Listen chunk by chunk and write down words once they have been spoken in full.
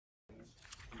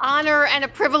honor and a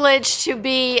privilege to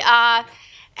be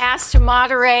asked to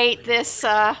moderate this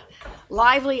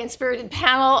lively and spirited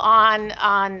panel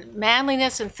on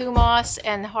manliness and Thumos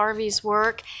and Harvey's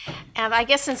work. And I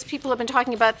guess since people have been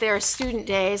talking about their student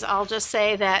days, I'll just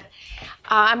say that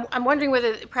I'm wondering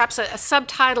whether perhaps a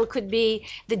subtitle could be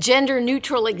The Gender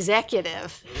Neutral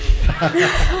Executive.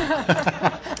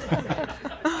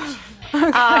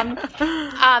 One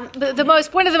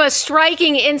of the most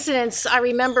striking incidents I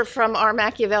remember from our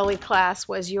Machiavelli class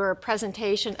was your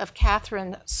presentation of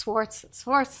Catherine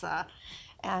Sforza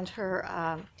and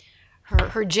her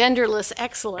genderless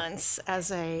excellence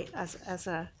as a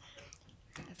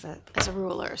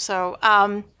ruler. So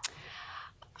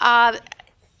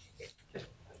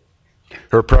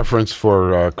her preference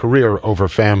for career over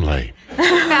family.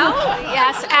 Well,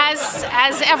 yes,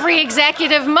 as every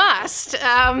executive must.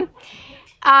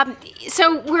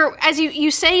 So we're, as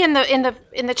you say in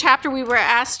the chapter we were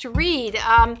asked to read,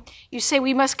 you say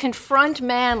we must confront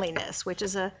manliness, which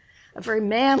is a very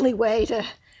manly way to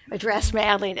address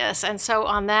manliness. And so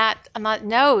on that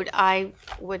note, I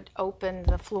would open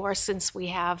the floor, since we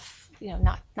have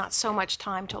not so much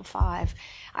time till 5.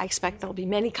 I expect there'll be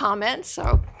many comments,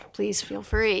 so please feel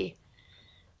free.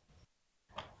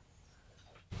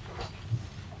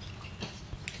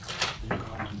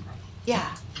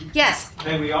 Yeah. Yes.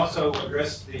 May we also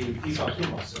address the piece on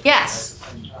Thumos? Yes.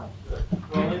 At the same time.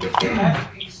 Well, in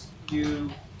that piece,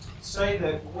 you say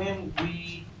that when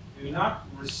we do not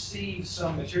receive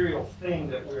some material thing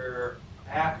that we're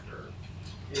after,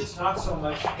 it's not so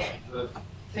much the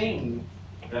thing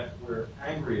that we're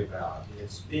angry about,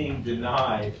 it's being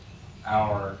denied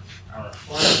our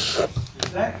pleasure.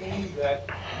 Does that mean that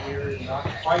we're not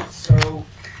quite so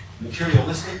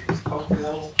materialistic as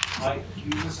Tocqueville might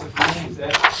use us of being? Is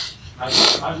that,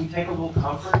 might we take a little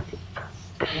comfort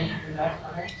in that,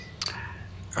 perhaps?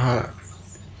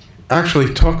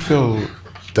 Actually, Tocqueville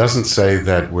doesn't say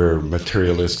that we're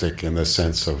materialistic in the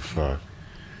sense of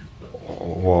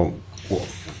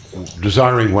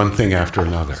desiring one thing after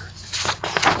another.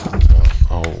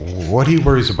 What he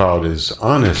worries about is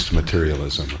honest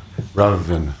materialism rather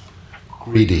than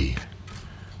greedy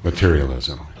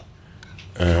materialism.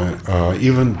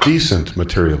 Even decent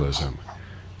materialism.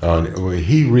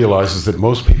 He realizes that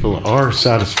most people are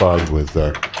satisfied with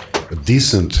a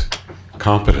decent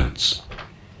competence,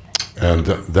 and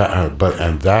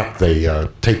that they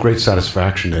take great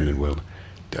satisfaction in and will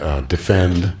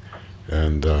defend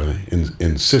and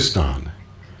insist on,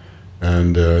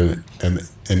 and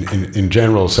in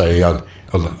general say a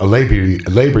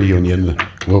labor union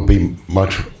will be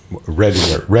much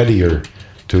readier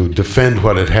to defend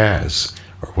what it has,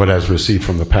 or what has received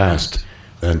from the past,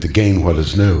 than to gain what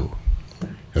is new,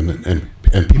 and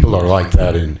people are like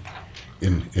that in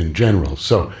general.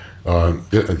 So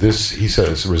this, he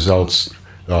says, results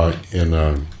in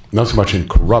not so much in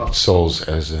corrupt souls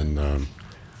as in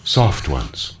soft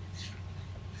ones.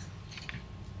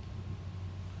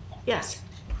 Yes.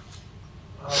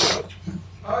 I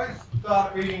always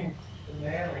thought reading the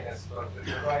manliness book that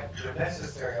the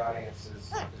necessary audience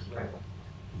is women.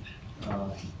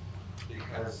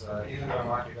 Because even though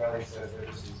Machiavelli says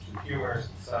there's these two humors,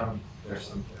 there's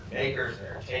some makers,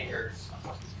 there are takers,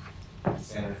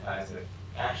 sanitize it.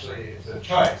 Actually, it's a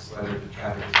choice whether to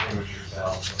try to distinguish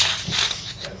yourself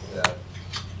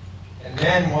and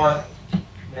men want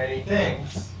many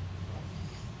things,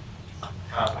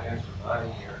 competence or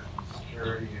money or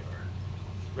security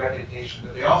or reputation,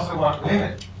 but they also want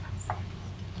women.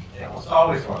 They almost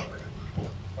always want women,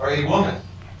 or a woman.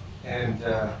 And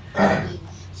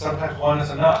sometimes one is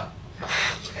enough.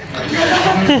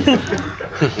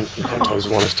 Sometimes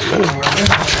one is too many.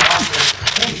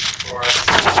 For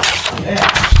men,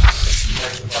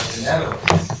 places like the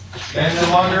Netherlands, men no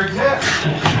longer exist.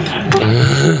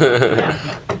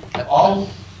 All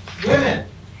women,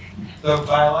 though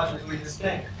biologically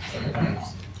distinct.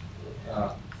 Sometimes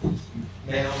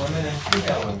male women and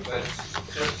female women, but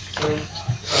so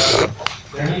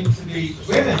there needs to be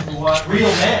women who want real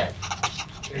men.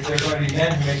 If there are going to be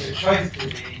men who make the choice to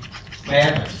be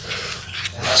manly.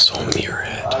 So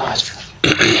mirrorhead.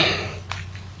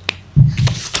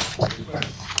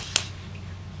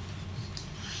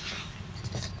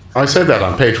 I said that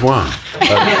on page 1.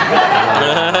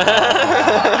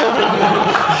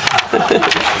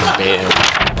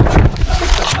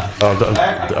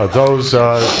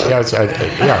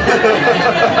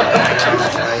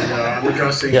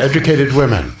 Yeah, educated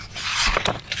women.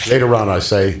 Later on, I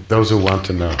say those who want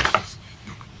to know.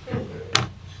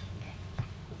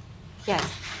 Yes.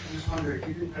 I just wonder, do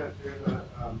you think that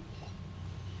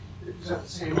is that the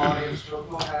same audience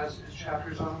Tocqueville has his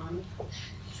chapters on women?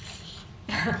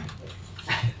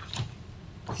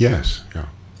 Yes, yeah.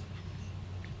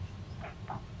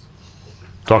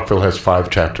 Tocqueville has 5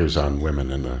 chapters on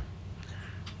women in the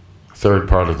third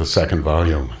part of the second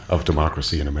volume of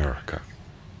Democracy in America.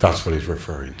 That's what he's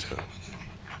referring to.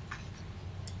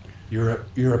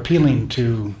 You're appealing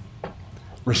to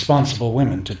responsible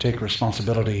women to take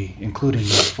responsibility, including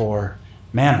for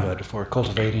manhood, for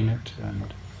cultivating it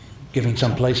and giving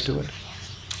some place to it.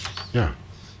 Yeah.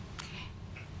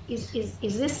 Is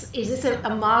this a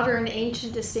modern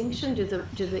ancient distinction? Do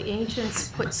the ancients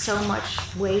put so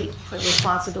much weight, put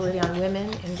responsibility on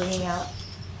women in bringing out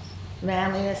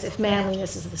manliness? If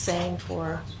manliness is the same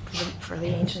for the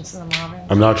ancients and the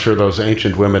moderns, I'm not sure those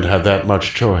ancient women had that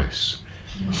much choice.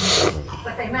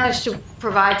 but they managed to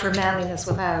provide for manliness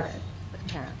without it,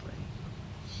 apparently.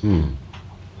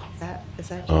 Is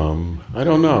that true? I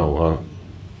don't know.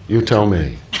 You tell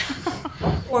me.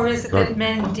 Or is it that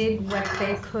men did what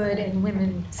they could and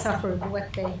women suffered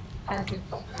what they had to?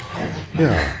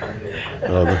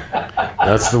 Yeah.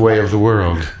 That's the way of the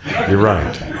world. You're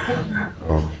right.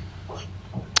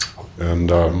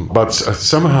 But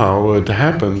somehow it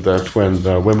happened that when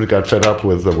women got fed up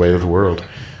with the way of the world,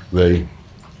 they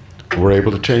were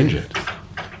able to change it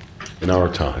in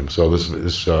our time. So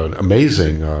this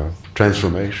amazing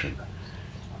transformation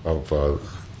of,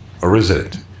 or is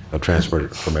it a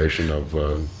transformation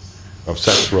of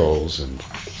sex roles and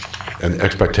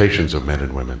expectations of men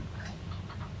and women?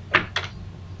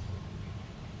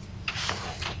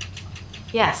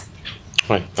 Yes.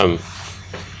 Hi, I'm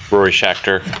Rory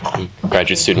Schachter, I'm a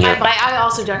graduate student here. But I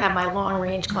also don't have my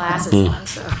long-range classes on,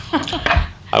 so.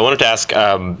 I wanted to ask,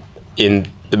 in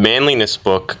the Manliness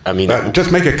book, I mean...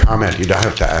 Just make a comment. You don't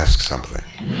have to ask something.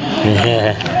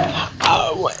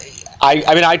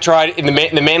 I mean, I tried, in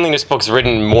the Manliness book's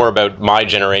written more about my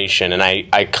generation, and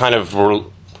I kind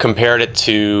of compared it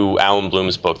to Alan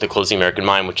Bloom's book, The Closing American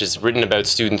Mind, which is written about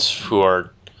students who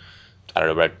are, I don't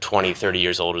know, about 20, 30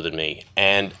 years older than me.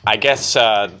 And I guess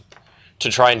to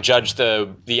try and judge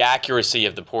the accuracy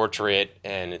of the portrait,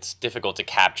 and it's difficult to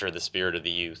capture the spirit of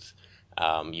the youth,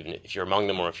 even if you're among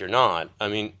them or if you're not. I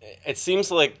mean, it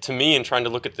seems like, to me, in trying to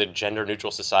look at the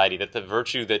gender-neutral society, that the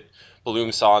virtue that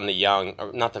Bloom saw in the young,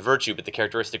 or not the virtue, but the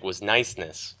characteristic was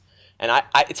niceness. And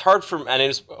it's hard for, and I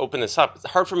just open this up, it's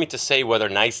hard for me to say whether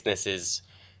niceness is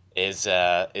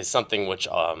something which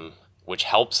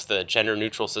helps the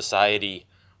gender-neutral society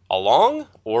along,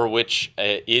 or which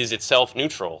is itself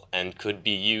neutral and could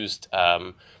be used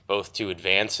both to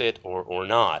advance it or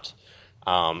not.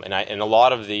 And a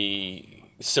lot of the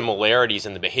similarities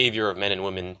in the behavior of men and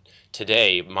women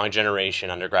today, my generation,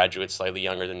 undergraduates slightly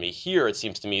younger than me here, it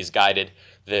seems to me, is guided.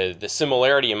 The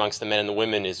similarity amongst the men and the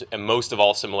women is most of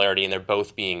all similarity, and they're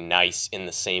both being nice in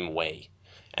the same way.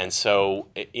 And so,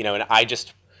 you know, and I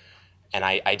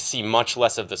see much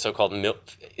less of the so-called,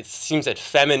 it seems that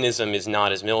feminism is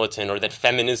not as militant, or that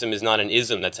feminism is not an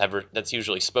ism that's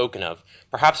usually spoken of,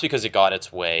 perhaps because it got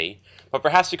its way, but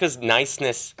perhaps because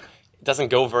niceness doesn't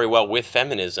go very well with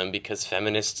feminism, because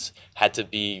feminists had to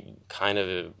be kind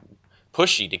of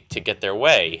pushy to get their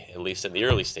way, at least in the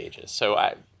early stages. So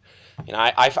I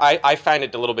find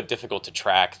it a little bit difficult to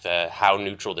track how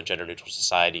neutral the gender-neutral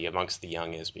society amongst the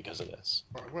young is because of this.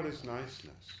 What is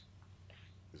niceness?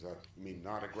 Does that mean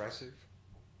not aggressive?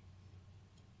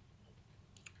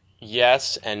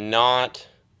 Yes, and not.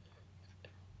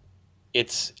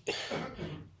 It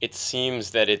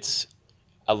seems that it's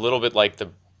a little bit like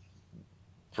the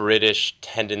British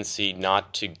tendency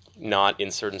not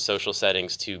in certain social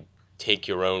settings to take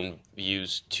your own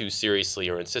views too seriously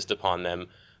or insist upon them,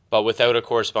 but without a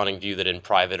corresponding view that in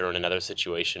private or in another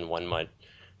situation one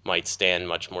might stand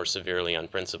much more severely on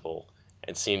principle.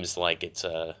 It seems like it's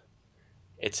an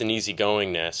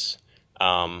easygoingness,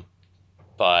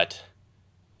 but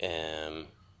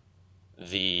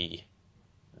the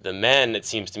men, it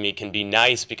seems to me, can be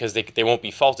nice because they won't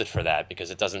be faulted for that, because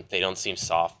they don't seem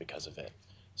soft because of it.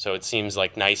 So it seems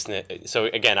like niceness. So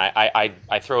again,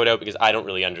 I throw it out because I don't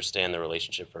really understand the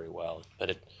relationship very well.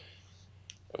 But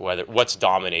what's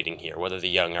dominating here? Whether the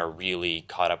young are really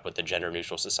caught up with the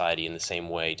gender-neutral society in the same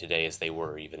way today as they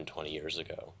were even 20 years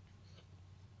ago.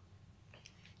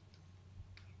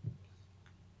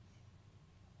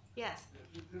 Yes.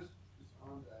 Just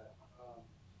on that,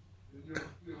 we have a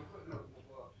footnote in the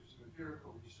book. There's some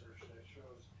empirical research that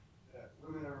shows that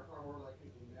women are far more likely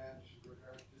than men to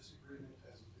regard disagreement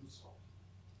as an insult,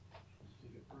 to take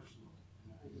it personally.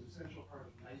 And I think an essential part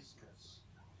of niceness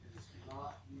is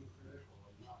not being critical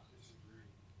and not disagreeing.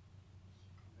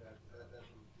 That's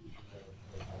what we should have.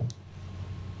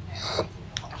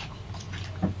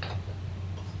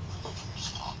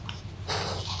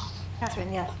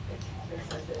 Catherine, yes.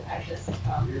 I just,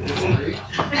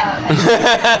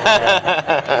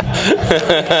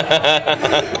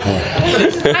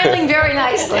 Smiling very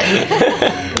nicely.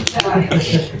 so I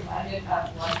was reminded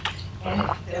of one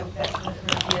anecdote that was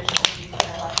revealed to me that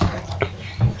I like very much.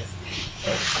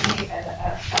 That she and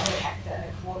another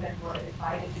academic woman were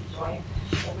invited to join a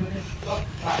women's book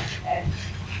club, and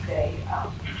they,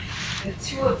 the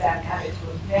two of them got into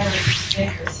a very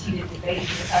vigorous, heated debate,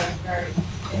 a very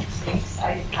interesting,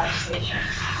 exciting conversation.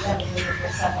 The other women were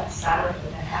somewhat silent,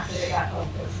 and then after they got home,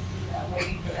 there was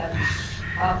waiting for them.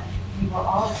 We were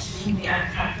all extremely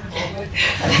uncomfortable with the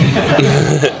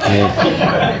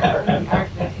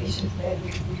argumentations that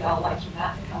we'd all like you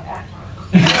not to come back from.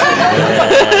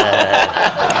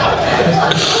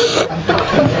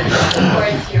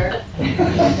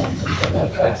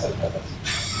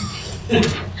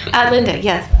 Linda,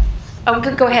 yes. Oh,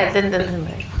 go ahead. Then.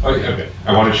 Okay.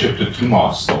 I want to shift to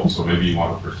Thumos, though, so maybe you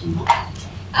want to pursue. No,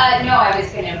 I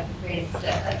was going to raise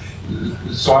that.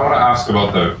 So I want to ask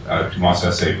about the Thumos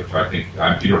essay, which I think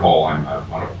I'm Peter Hall. I'm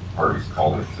one of Harvey's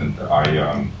colleagues, and I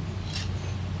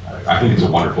think it's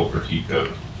a wonderful critique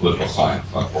of political science,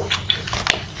 unfortunately.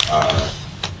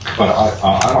 But I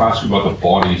want to ask you about the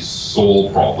body-soul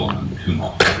problem in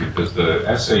Thumos, because the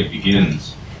essay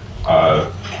begins.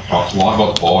 Talks a lot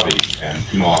about the body, and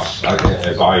Thumos,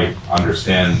 as I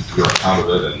understand your account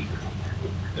of it, and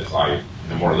as I,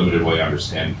 in a more limited way,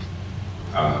 understand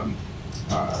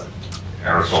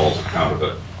Aristotle's account of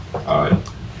it,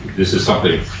 this is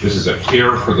a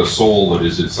care for the soul that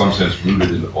is in some sense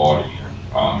rooted in the body.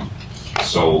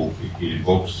 So it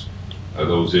invokes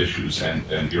those issues,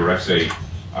 and your essay,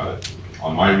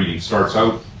 on my reading, starts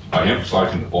out by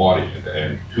emphasizing the body,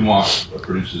 and Thumos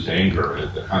produces anger,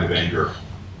 the kind of anger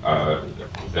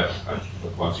that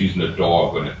one sees in a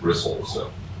dog when it bristles a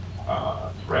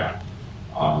rat.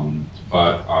 And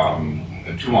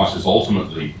Thumos is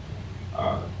ultimately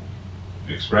an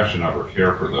expression of her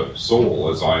care for the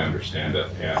soul, as I understand it,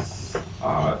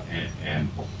 and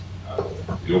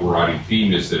the overriding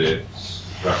theme is that it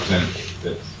represents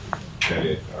that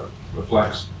it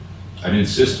reflects an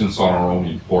insistence on our own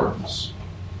importance.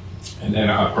 And then,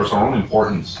 of course, our own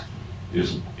importance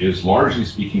is largely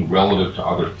speaking relative to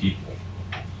other people.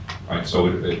 Right? So,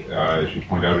 as you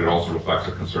point out, it also reflects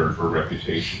a concern for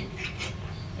reputation.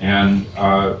 And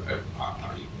I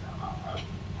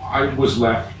was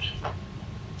left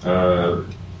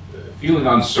feeling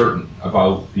uncertain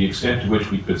about the extent to which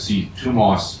we could see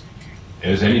Thumos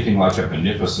as anything like a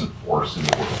beneficent force in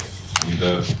the world. I mean,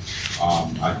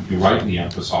 I think you rightly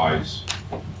emphasize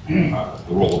the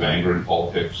role of anger in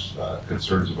politics,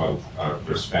 concerns about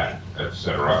respect,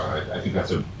 etc. I think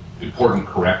that's an important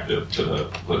corrective to the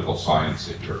political science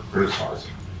that you're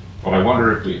criticizing. But I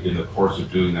wonder if in the course of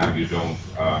doing that you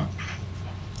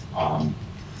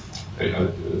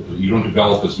don't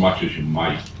develop as much as you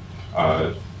might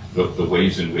the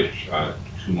ways in which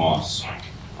Thumos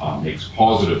makes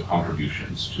positive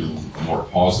contributions to a more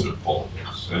positive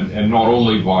politics, and not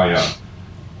only via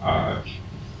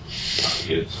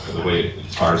the way it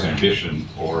inspires ambition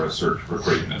or a search for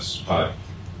greatness, but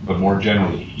more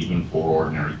generally, even for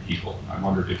ordinary people. I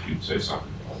wondered if you'd say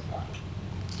something about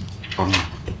that.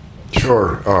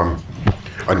 Sure.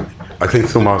 I think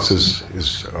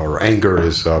Thumos or anger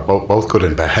is both good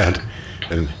and bad.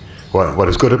 And what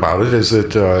is good about it is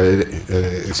that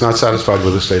it's not satisfied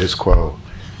with the status quo.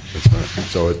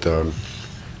 So it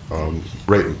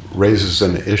raises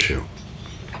an issue.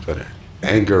 But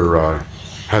anger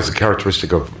has the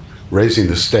characteristic of raising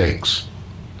the stakes,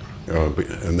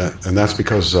 and that's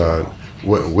because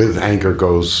with anger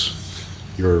goes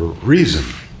your reason,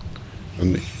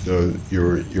 and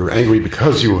you're angry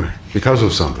because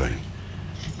of something,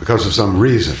 because of some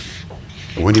reason.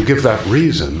 And when you give that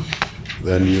reason,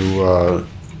 then you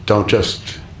don't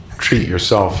just treat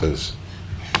yourself as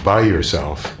by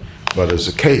yourself, but as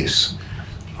a case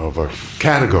of a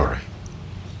category.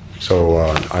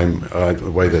 So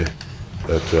the way that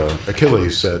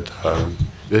Achilles said,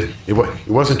 it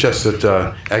wasn't just that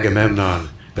Agamemnon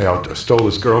stole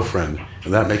his girlfriend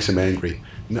and that makes him angry.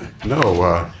 No,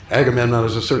 Agamemnon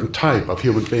is a certain type of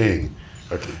human being,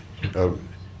 a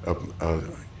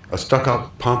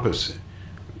stuck-up, pompous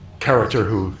character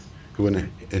who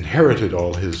inherited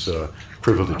all his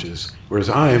privileges, whereas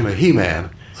I am a he-man,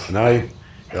 and I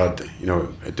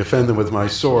defend them with my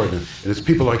sword, and it's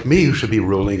people like me who should be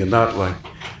ruling, and not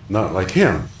like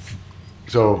him.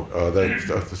 So the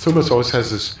Thumos always has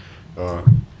this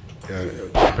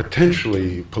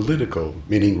potentially political,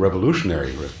 meaning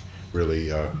revolutionary,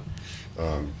 really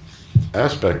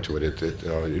aspect to it.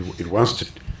 It wants to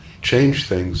change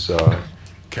things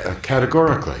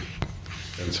categorically.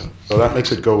 And so that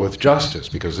makes it go with justice,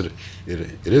 because it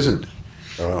isn't,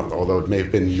 although it may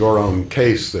have been your own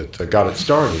case that got it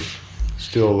started,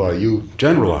 still you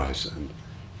generalize,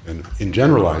 and in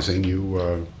generalizing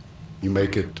you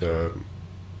make it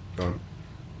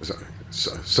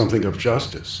something of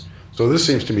justice. So this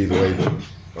seems to me the way that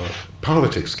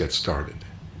politics gets started.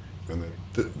 And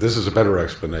this is a better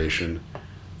explanation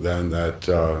than that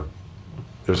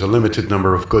there's a limited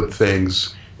number of good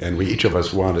things, and each of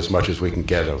us want as much as we can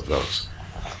get of those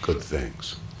good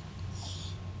things.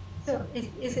 So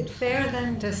is it fair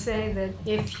then to say that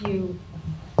if you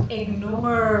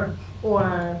ignore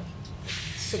or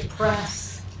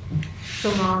suppress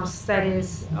thumos, that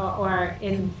is, or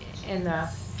in the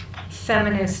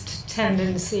feminist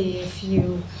tendency, if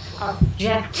you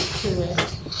object to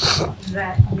it,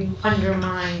 that you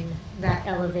undermine that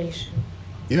elevation?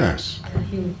 Yes.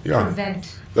 You Yeah.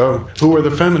 prevent. Who were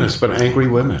the feminists but angry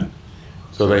women?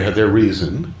 So they had their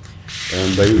reason,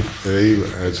 and they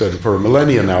said for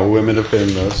millennia now women have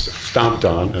been stomped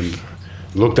on and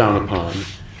looked down upon,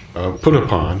 put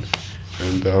upon,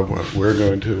 and we're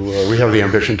going to we have the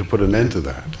ambition to put an end to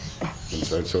that.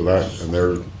 And so that, and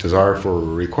their desire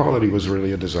for equality was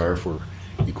really a desire for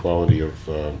equality of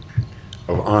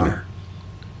honor,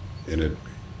 and it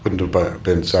wouldn't have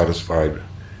been satisfied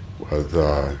with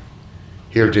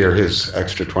here, dear, here's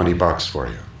extra $20 for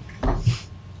you.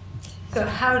 So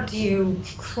how do you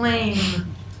claim,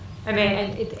 I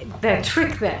mean, the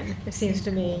trick then, it seems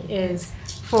to me, is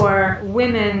for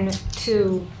women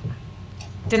to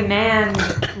demand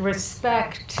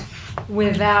respect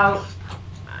without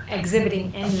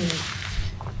exhibiting any,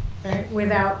 right?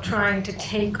 Without trying to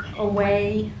take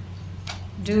away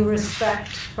due respect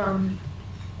from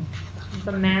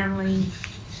the manly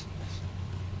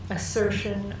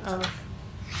assertion of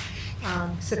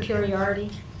superiority?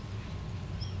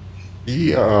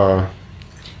 Yeah,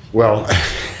 well,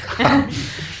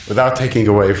 without taking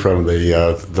away from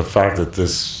the fact that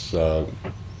this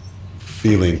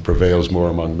feeling prevails more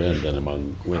among men than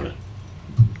among women.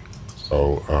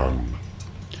 So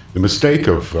the mistake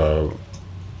of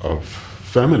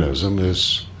feminism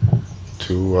is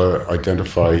to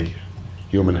identify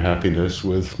human happiness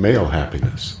with male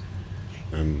happiness,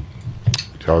 and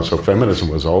so feminism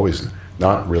was always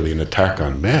not really an attack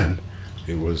on men.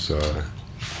 It was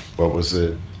what was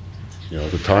the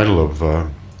title of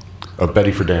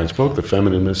Betty Friedan's book, The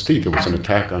Feminine Mystique. It was an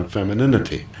attack on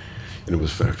femininity, and it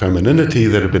was femininity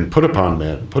that had been put upon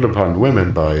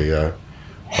women by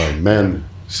men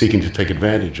seeking to take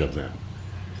advantage of them,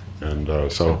 and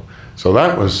so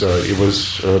that was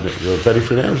Betty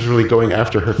Friedan was really going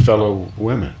after her fellow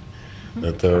women,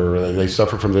 that they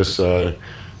suffer from this.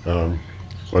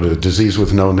 What a disease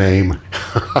with no name,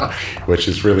 which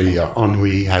is really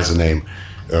ennui has a name,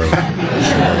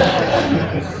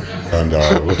 and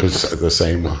which is the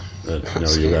same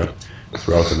that you got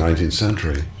throughout the 19th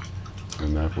century,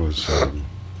 and that was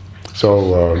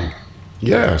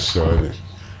yes.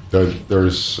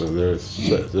 There's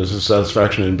a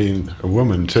satisfaction in being a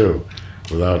woman too,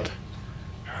 without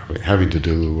having to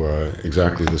do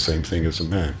exactly the same thing as a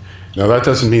man. Now that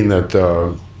doesn't mean that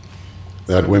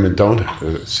that women don't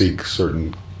seek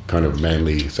certain kind of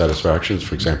manly satisfactions.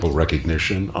 For example,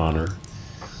 recognition, honor.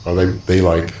 Well, they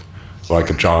like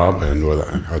a job and with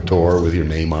a door with your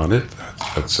name on it.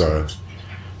 That's what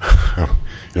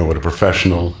a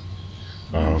professional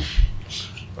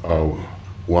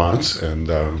wants, and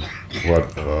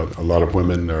what a lot of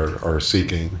women are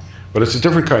seeking. But it's a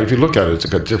different kind. If you look at it, it's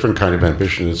a different kind of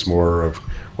ambition. It's more of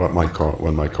what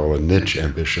one might call a niche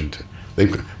ambition.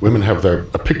 Women have a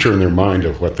picture in their mind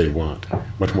of what they want,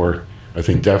 much more, I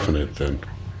think, definite than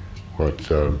what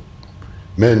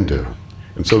men do.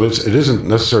 And so it isn't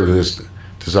necessarily this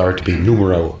desire to be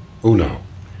numero uno,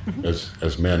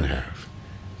 as men have.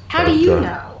 How do you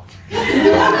know?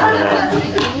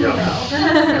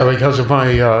 Because of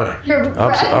my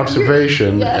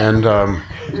observation and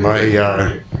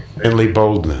my manly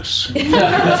boldness.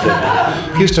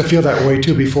 I used to feel that way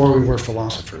too before we were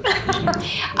philosophers.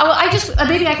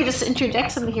 Maybe I could just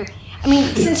interject something here. I mean,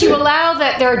 since you allow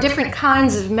that there are different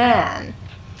kinds of men,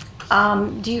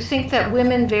 do you think that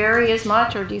women vary as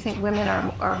much, or do you think women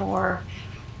are more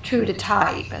true to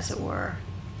type, as it were?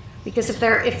 Because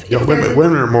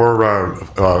women are more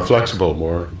flexible,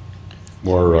 more.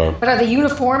 But are they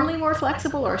uniformly more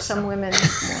flexible, or are some women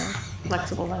more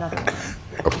flexible than other women?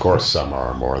 Of course, some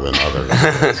are more than others,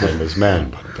 same as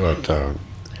men. But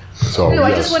so no,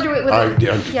 yes, I just wonder.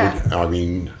 I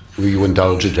mean, you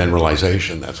indulge a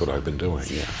generalization. That's what I've been doing.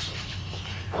 Yes.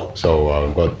 So,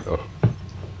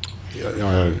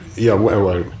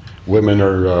 women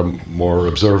are more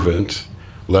observant,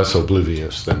 less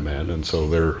oblivious than men, and so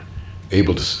they're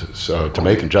able to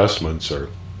make adjustments, or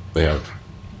they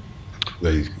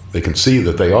can see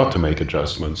that they ought to make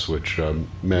adjustments, which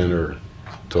men are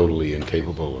totally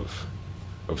incapable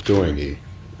of doing,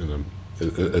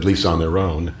 at least on their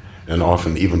own, and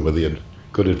often even with the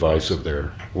good advice of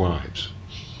their wives.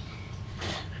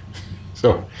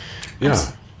 So,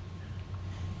 yeah.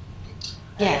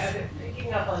 Yes.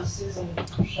 Picking up on Susan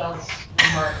Michelle's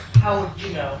remark, how would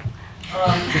you know?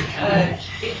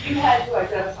 If you had to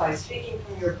identify, speaking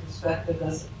from your perspective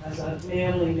as a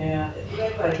manly man, if you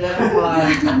had to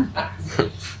identify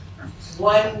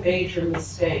one major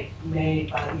mistake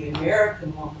made by the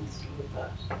American women's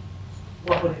movement,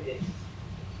 what would it be?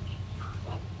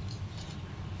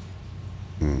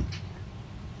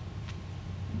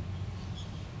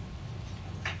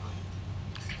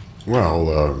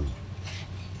 Well,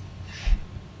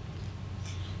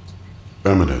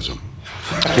 feminism.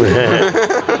 One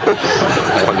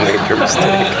major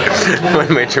mistake.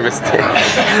 One major mistake.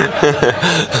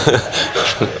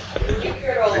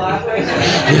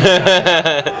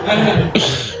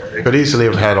 Could easily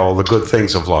have had all the good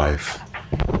things of life,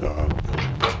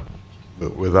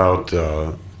 but without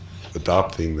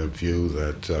adopting the view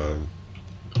that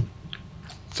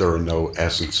there are no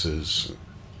essences,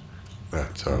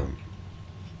 that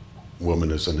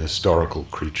woman is an historical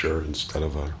creature instead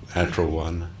of a natural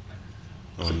one.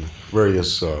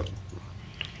 Various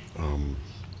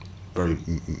very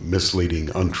misleading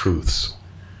untruths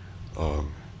of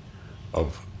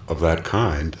that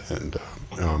kind, and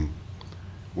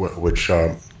which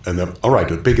all right,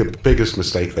 the biggest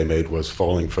mistake they made was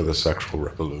falling for the sexual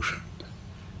revolution.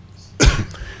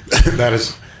 that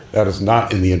is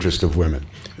not in the interest of women.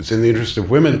 It's in the interest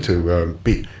of women to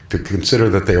consider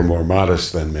that they are more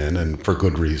modest than men, and for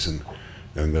good reason,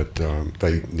 and that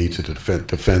they need to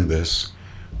defend this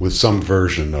with some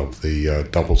version of the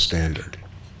double standard,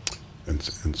 and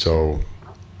so,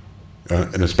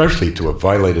 and especially to have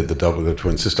violated the double, to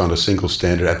insist on a single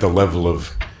standard at the level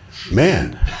of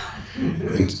men,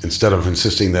 instead of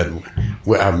insisting that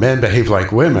men behave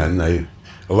like women. They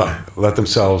let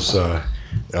themselves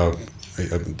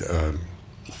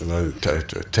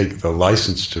take the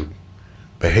license to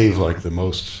behave like the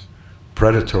most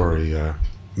predatory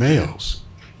males.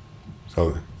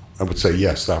 So I would say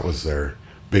yes, that was their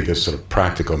biggest sort of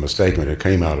practical mistake, and it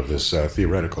came out of this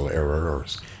theoretical error, or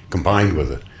combined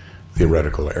with a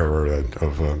theoretical error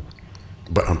of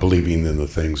believing in the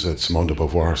things that Simone de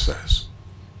Beauvoir says.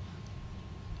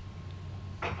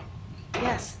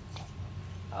 Yes.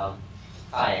 Hi,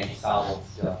 Andy Sowell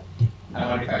still. I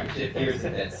wonder if I could shift gears a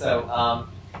bit. So,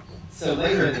 so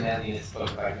later in the Manliness book,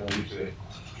 if I can allude to it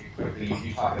quickly,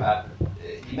 you talk about,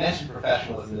 you mentioned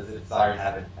professionalism as a desire to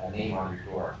have a name on your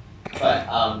door. But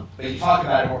you talk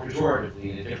about it more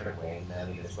pejoratively in a different way in the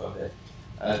Manliness book,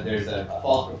 that there's a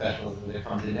false professionalism that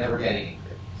comes to never getting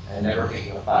angry and never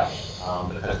picking a fight,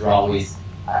 because we're always,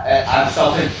 I'm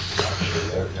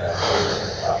self-interested.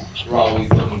 You're always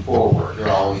looking forward. You're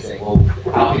always saying, well,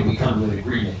 how can we come to an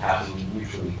agreement? How can we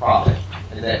mutually profit?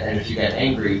 And if you get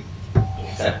angry,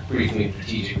 except briefly and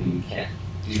strategically, you can't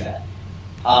do that.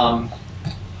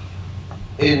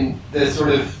 In the sort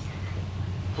of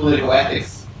political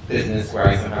ethics business where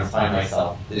I sometimes find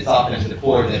myself, it's often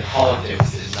deplored that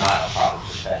politics is not a proper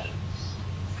profession,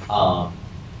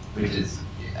 which is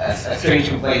a strange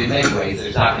complaint in many ways.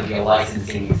 There's not going to be a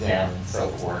licensing exam and so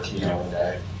forth, you know,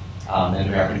 an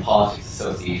American Politics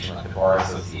Association, like the Bar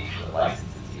Association, that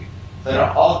licenses you.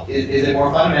 But is it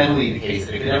more fundamentally the case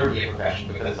that it could never be a profession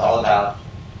because it's all about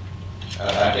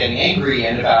getting angry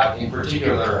and about, in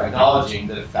particular, acknowledging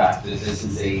the fact that this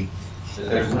is that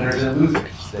there's winners and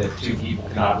losers, that two people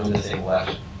cannot win the same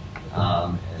election,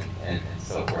 and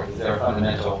so forth. Is there a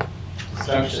fundamental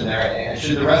disjunction there? And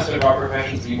should the rest of our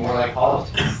professions be more like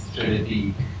politics? Should it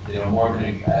be, you know, more of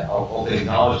an open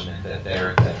acknowledgement that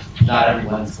not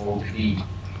everyone's going to be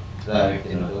the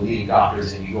leading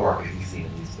doctors in New York, as you see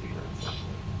in the newspaper?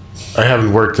 I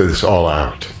haven't worked this all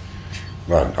out,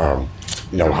 but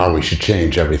you know, how we should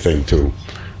change everything to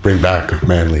bring back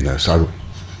manliness.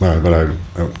 But I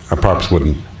perhaps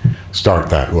wouldn't start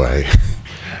that way.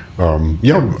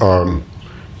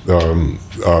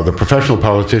 The professional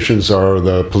politicians are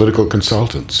the political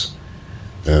consultants,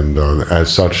 and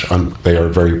as such, they are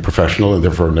very professional and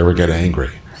therefore never get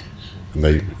angry. And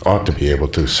they ought to be able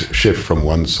to shift from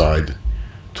one side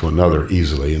to another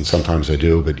easily, and sometimes they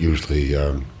do, but usually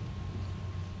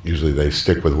they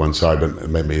stick with one side, but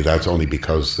maybe that's only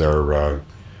because their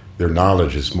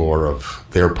knowledge is more of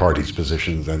their party's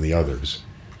position than the others.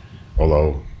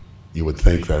 Although you would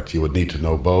think that you would need to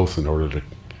know both in order to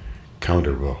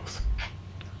counter both.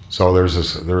 So there is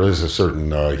a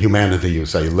certain humanity, you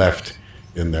say, left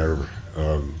in their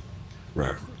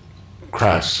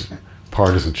crass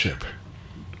partisanship.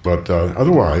 But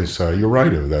otherwise, you're right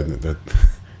that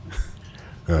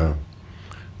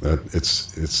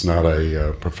it's not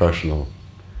a professional.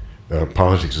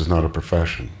 Politics is not a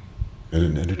profession,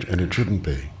 and it shouldn't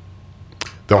be.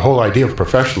 The whole idea of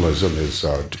professionalism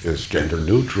is gender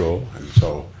neutral, and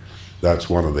so that's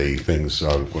one of the things,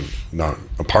 not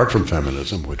apart from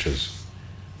feminism, which has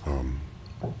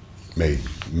made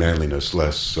manliness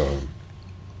less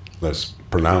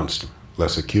pronounced,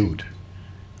 less acute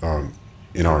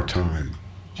in our time.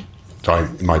 So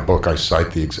in my book, I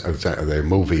cite the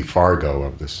movie Fargo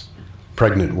of this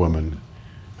pregnant woman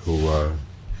who,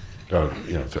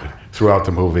 throughout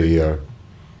the movie,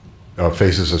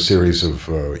 faces a series of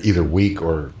either weak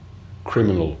or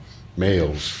criminal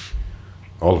males,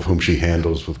 all of whom she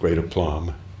handles with great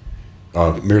aplomb,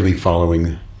 merely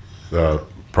following the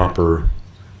proper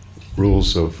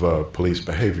rules of police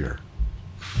behavior,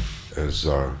 as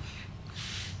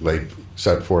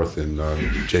set forth in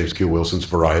James Q. Wilson's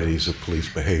Varieties of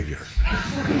Police Behavior,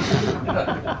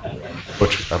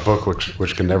 a book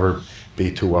which can never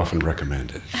be too often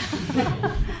recommended.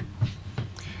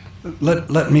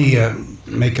 Let me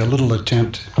make a little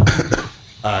attempt.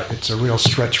 It's a real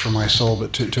stretch for my soul,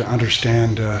 but to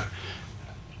understand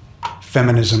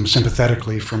feminism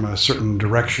sympathetically from a certain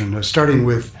direction, starting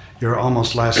with your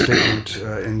almost last statement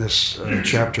in this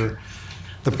chapter.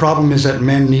 The problem is that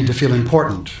men need to feel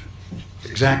important.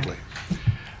 Exactly.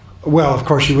 Well, of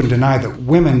course, you wouldn't deny that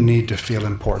women need to feel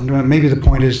important. Maybe the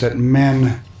point is that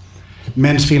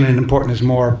men's feeling important is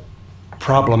more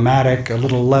problematic, a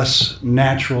little less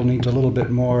natural, needs a little bit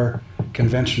more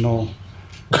conventional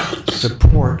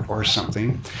support or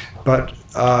something. But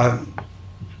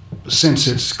since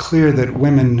it's clear that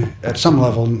women at some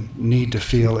level need to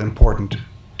feel important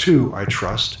too, I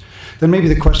trust, then maybe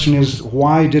the question is,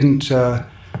 why didn't, I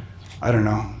don't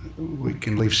know, we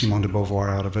can leave Simone de Beauvoir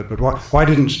out of it, but why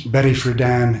didn't Betty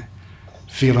Friedan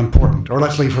feel important? Or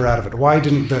let's leave her out of it. Why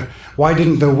didn't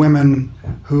the women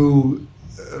who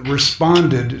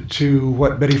responded to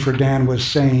what Betty Friedan was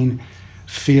saying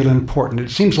feel important? It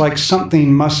seems like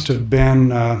something must have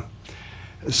been,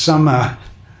 some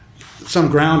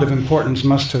ground of importance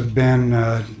must have been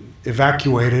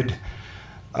evacuated.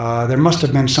 There must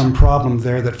have been some problem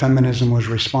there that feminism was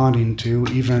responding to,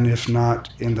 even if not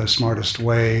in the smartest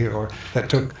way, or that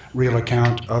took real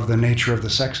account of the nature of the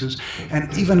sexes. And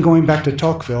even going back to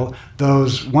Tocqueville,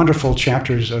 those wonderful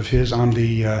chapters of his on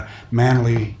the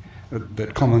manly,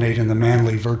 that culminate in the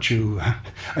manly virtue,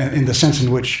 in the sense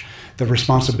in which the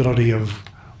responsibility of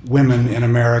women in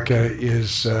America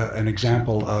is an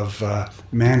example of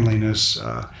manliness.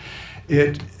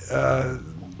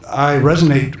 I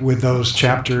resonate with those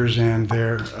chapters and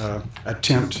their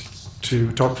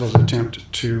Tocqueville's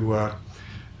attempt to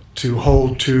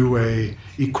hold to a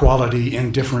equality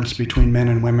in difference between men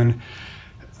and women.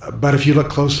 But if you look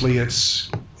closely, it's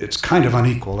kind of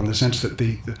unequal in the sense that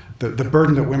the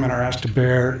burden that women are asked to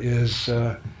bear is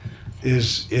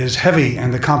heavy,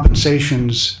 and the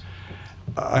compensations,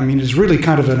 is really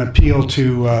kind of an appeal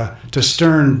to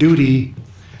stern duty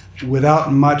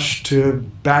without much to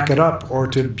back it up or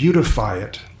to beautify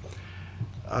it.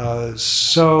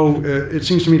 So it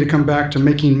seems to me to come back to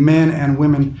making men and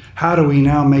women. How do we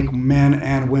now make men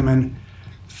and women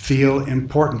feel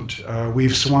important?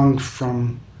 We've swung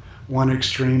from one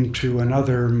extreme to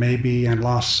another maybe and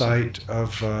lost sight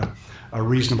of a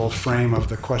reasonable frame of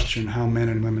the question how men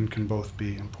and women can both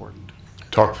be important.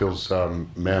 Tocqueville's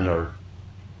men are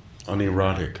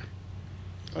unerotic,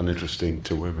 uninteresting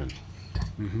to women.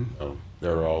 Mm-hmm.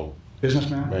 They're all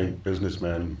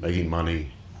businessmen making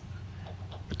money,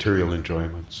 material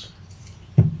enjoyments.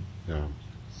 Yeah.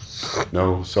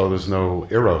 No, so there's no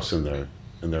eros in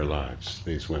their lives.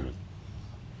 These women.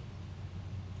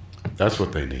 That's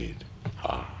what they need.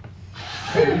 But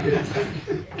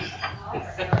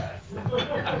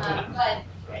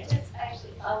just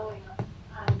actually following up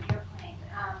on your point,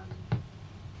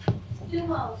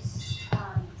 thumos,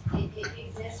 it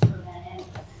exists for men and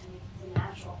the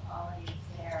natural qualities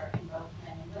there in both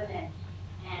men and women,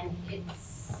 and it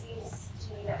seems to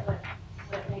me that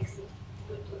what makes it,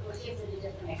 what gives it a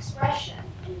different expression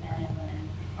in men and women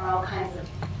are all kinds of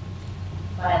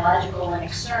biological and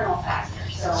external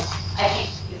factors. So I think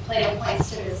Plato points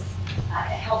to this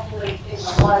helpfully in the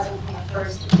laws when he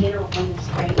refers to bitter winds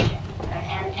raging, right?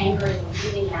 And anger is a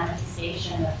leading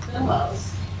manifestation of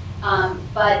thumos.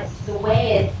 But the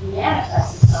way it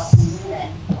manifests itself in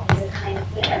women is a kind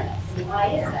of bitterness. And why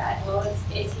is that? Well,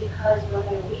 it's because when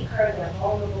they're weaker, they're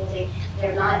vulnerable,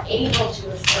 they're not able to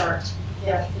assert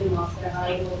their thumos, they're not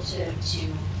able to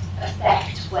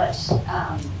affect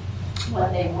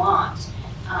what they want.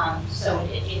 So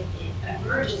it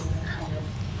emerges as a kind of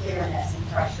bitterness and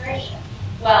frustration.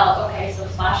 Well, okay, so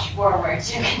flash forward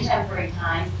to contemporary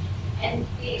times, and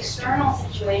the external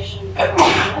situation for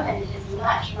women is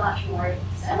much, much more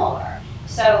similar.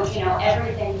 So, you know,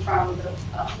 everything from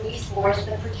a police force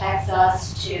that protects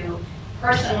us to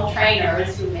personal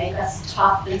trainers who make us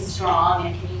tough and strong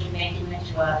and can even make you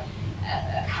into a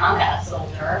combat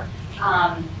soldier.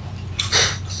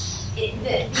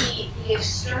 The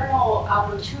external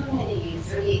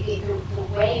opportunities, or the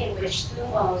way in which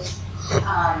thumos,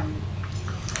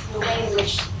 the way in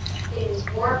which things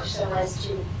work so as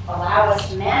to allow us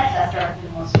to manifest our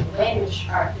thumos, the way in which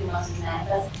our thumos is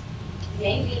manifest,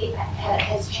 maybe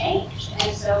has changed.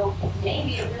 And so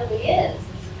maybe it really is,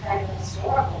 this is kind of a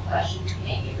historical question,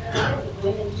 maybe it really is that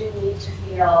women do need to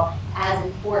feel as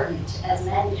important as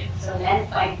men do. So men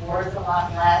fight wars a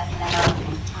lot less, men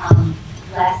are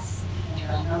less, there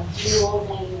are no duels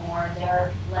anymore,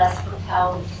 they're less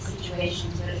propelled into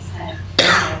situations where it's kind of,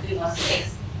 you know, thumos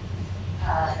takes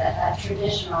a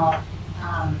traditional,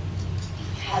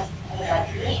 has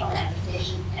a traditional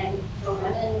manifestation, and for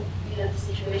women, you know, the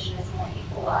situation is more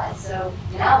equalized. So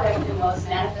now their thumos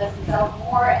manifest itself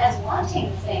more as wanting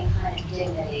the same kind of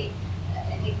dignity.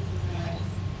 I think this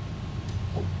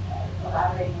is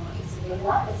elaborating on what you said. They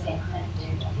want the same kind of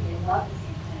dignity. They want the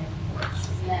same kind of importance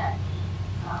as men.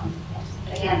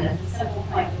 Again, the simple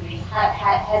point would be,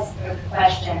 or the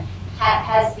question,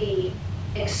 has the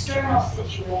external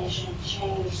situation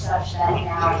changed such that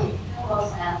now the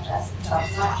thumos manifests itself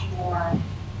much more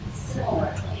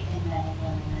similarly in men and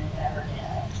women than it ever did?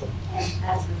 And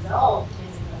as a result,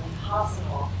 is it really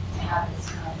possible to have this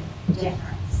kind of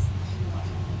difference?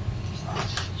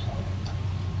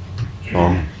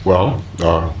 Well,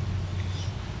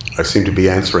 I seem to be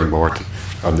answering more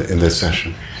in this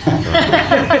session.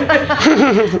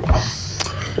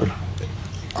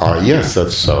 Yes,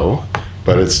 that's so.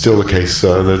 But it's still the case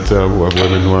that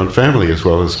women want family as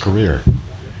well as career.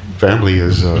 Family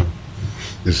is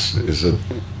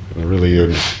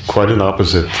really quite an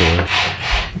opposite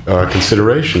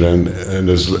consideration, and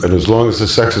as long as the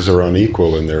sexes are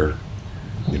unequal in their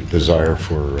desire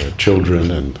for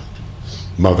children and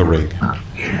mothering,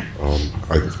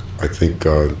 I think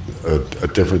a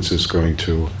difference is going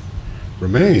to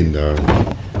remain.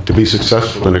 To be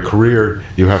successful in a career,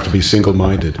 you have to be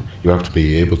single-minded. You have to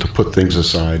be able to put things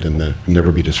aside and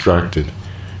never be distracted,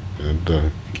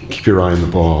 and keep your eye on the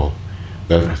ball.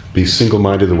 Be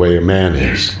single-minded the way a man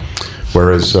is.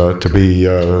 Whereas to be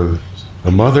a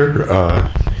mother,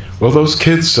 well, those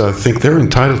kids think they're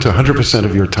entitled to 100%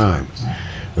 of your time,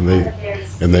 and they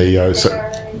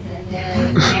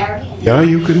yeah,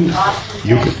 you can.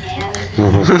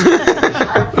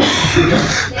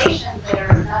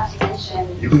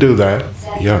 You can do that.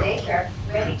 Yeah.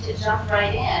 Ready to jump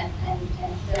right in and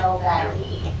fill that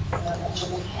need, so that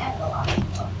women can go on.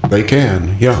 They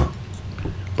can, yeah.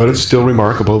 But it's still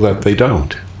remarkable that they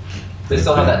don't. They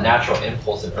still have that natural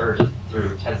impulse and urge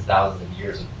through tens of thousands of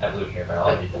years of evolutionary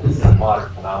biology. But this is a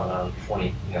modern phenomenon of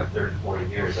 20, 30, 40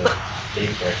 years of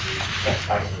baby characters. You can't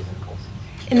fight those impulses.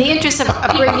 In the interest of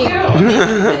bringing... The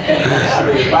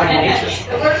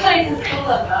workplace is full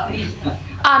of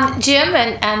them. Jim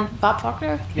and Bob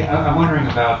Faulkner? Yeah, I'm wondering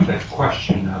about the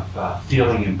question of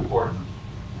feeling important,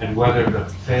 and whether the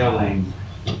failing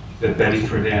that Betty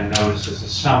Friedan notices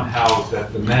is somehow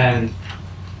that the men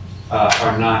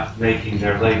are not making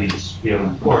their ladies feel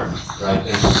important, right?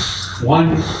 And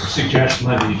one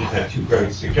suggestion, you just had two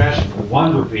great suggestions.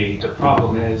 One would be the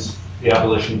problem is the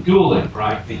abolition of dueling,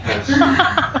 right? Because you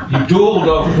dueled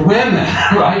over the women,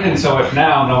 right? And so if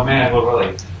now no man will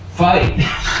really fight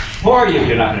for you,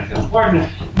 you're not going to feel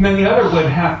important. And then the other would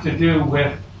have to do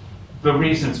with the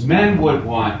reasons men would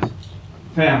want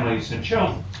families and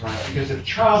children, right? Because if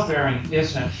childbearing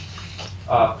isn't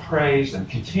praised and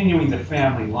continuing the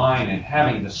family line and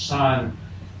having the son,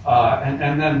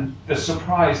 and then the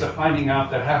surprise of finding out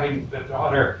that having the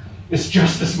daughter is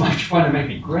just as much fun and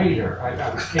maybe greater. I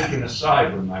was taken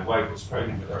aside when my wife was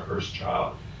pregnant with our first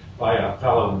child by a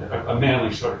fellow, a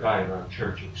manly sort of guy at our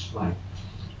church who explained,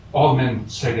 all men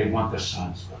say they want the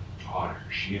sons, but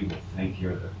daughters, you would think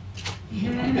you're the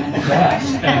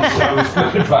best. And so it was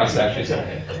good advice,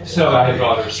 actually. So I had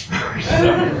daughters first.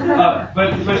 So,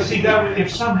 but see, that if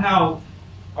somehow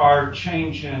our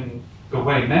change in the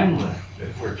way men live,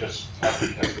 if we're just because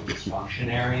we're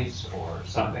dysfunctionaries or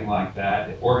something like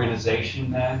that, organization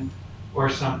men or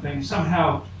something,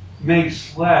 somehow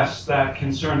makes less that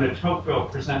concern that Tocqueville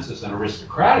presents as an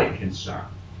aristocratic concern,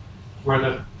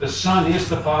 where the son is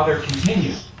the father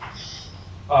continued,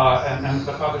 and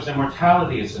the father's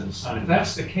immortality is in the son. If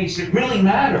that's the case, it really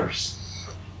matters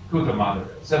who the mother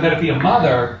is, and that it be a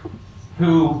mother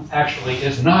who actually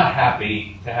is not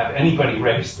happy to have anybody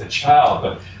raise the child,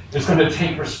 but is going to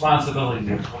take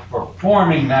responsibility for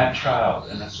forming that child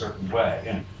in a certain way.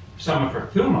 And some of her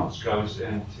thumos goes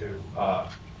into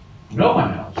no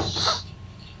one else,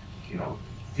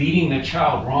 feeding the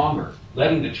child wrong, or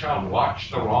letting the child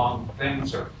watch the wrong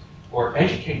things, or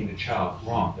educating the child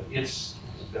wrong. But it's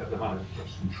the mother who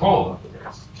takes control of the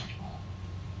rest of the child.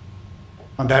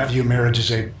 On that view, marriage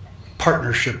is a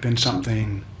partnership in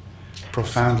something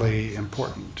profoundly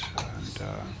important, and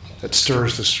that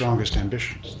stirs the strongest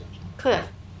ambitions. Cliff.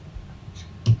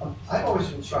 I've always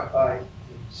been struck by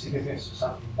the significance of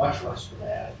something much less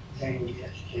dramatic, namely the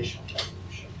educational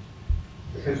revolution.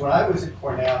 Because when I was at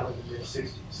Cornell in the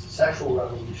mid-60s, the sexual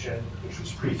revolution, which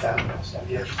was pre-feminist, and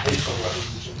the educational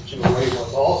revolution, which in a way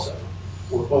was also,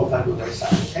 were both underway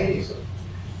simultaneously.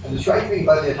 And the striking thing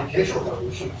about the educational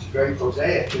revolution, which is very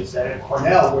prosaic, is that at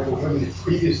Cornell, where the women had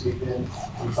previously been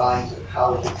confined to the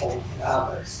College of Home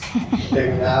Economics, they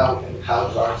were now in the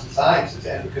College of Arts and Sciences.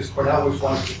 And because Cornell was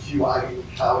one of the few Ivy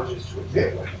League colleges to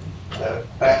admit women, the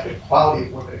fact that the quality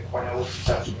of women at Cornell was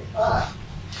exceptionally high.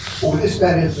 Well, what this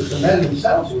meant is that the men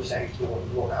themselves were saying to the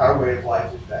women, look, our way of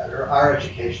life is better, our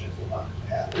education is the one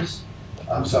that matters.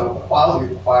 So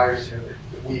equality requires that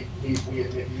we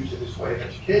admit you to this way of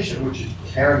education, which is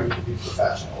preparing you to be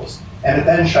professionals, and it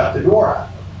then shut the door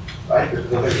on them, right? Because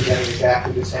they're getting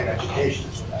exactly the same education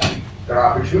as the men. Their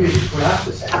opportunities were not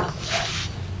the same as the men.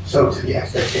 So to the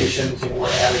expectations, were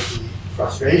added the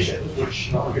frustrations,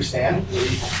 which,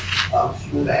 understandably,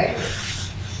 fueled anger.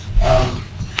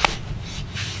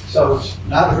 So it's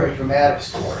not a very dramatic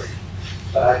story,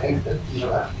 but I think that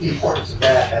the importance of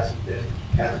that hasn't been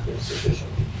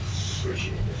sufficiently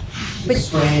appreciated. It's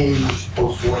strange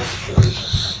post-war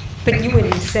situation. But you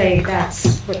wouldn't say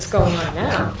that's what's going on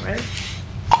now, right?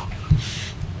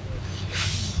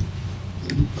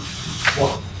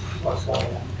 What's going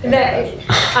on?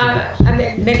 I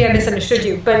mean, maybe I misunderstood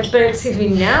you, but it seems to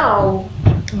me now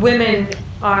women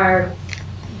are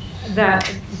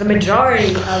the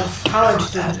majority of college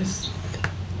students,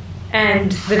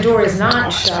 and the door is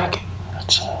not shut.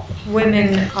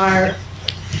 Women are,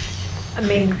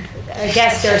 I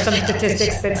guess there are some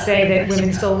statistics that say that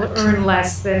women still earn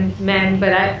less than men,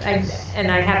 but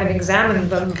I haven't examined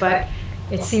them, but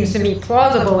it seems to me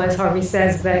plausible, as Harvey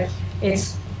says, that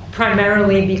it's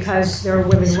primarily because there are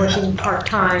women working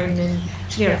part-time and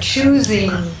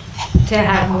choosing to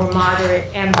have more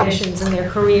moderate ambitions in their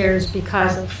careers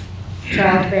because of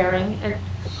childbearing. And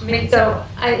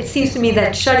it seems to me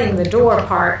that shutting the door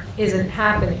part isn't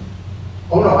happening.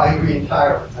 Oh no, I agree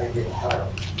entirely.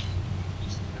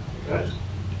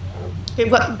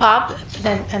 Bob,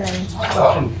 and then.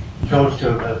 Question goes to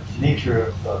the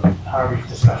nature of Harvey's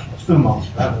discussion of thumos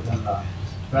rather than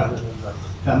the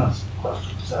feminist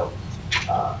question. So,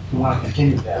 if you want to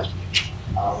continue that,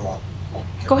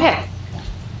 go ahead.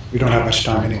 We don't have much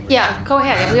time anyway. Yeah, go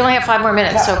ahead. We only have 5 more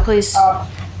minutes, so please.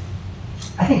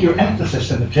 I think your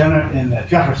emphasis in the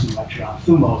Jefferson lecture on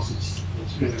thumos is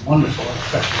really wonderful,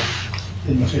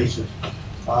 especially in the face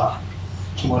of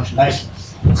too much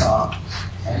niceness.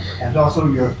 And also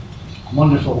your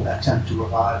wonderful attempt to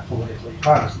revive politically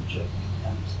partisanship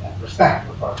and respect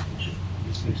for partisanship.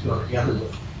 These things go together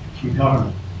with free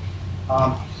government.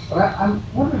 But I'm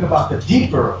wondering about the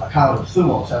deeper account of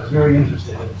thumos. I was very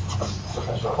interested in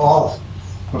Professor Hall's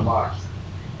remarks,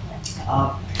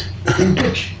 in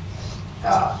which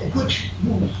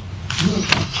you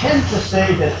tend to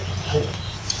say that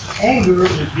anger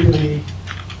is really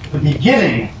the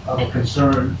beginning of a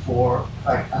concern for,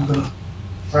 I'm going to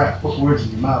perhaps put words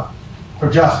in your mouth, for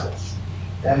justice.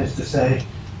 That is to say,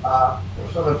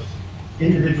 we're sort of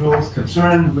individuals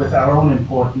concerned with our own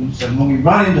importance, and when we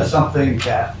run into something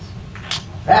that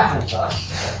baffles us,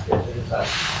 that is a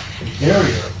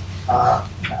barrier,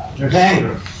 there's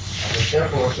anger. And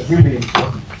therefore, it's a really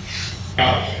important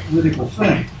political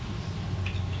thing.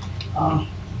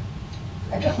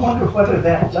 I just wonder whether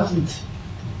that doesn't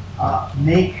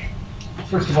make,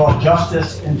 first of all,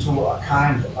 justice into a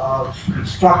kind of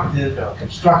constructed or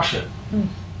construction,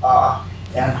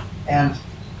 and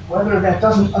whether that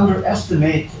doesn't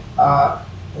underestimate the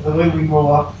way we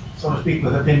grow up, so to speak,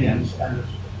 with opinions, and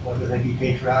whether they be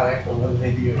patriotic or whether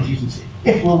they be of decency,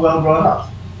 if we're well brought up.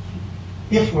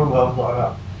 If we're well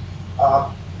brought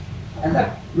up. And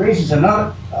that raises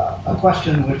another a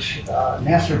question which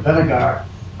Nasser Benagar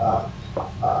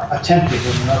attempted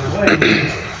in another way,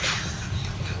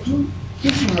 which is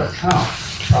give you an account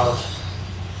of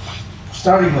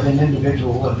starting with an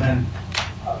individual and then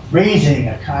raising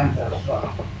a kind of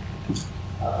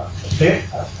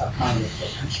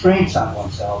constraints on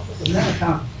oneself, and then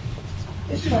account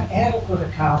is an adequate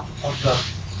account of the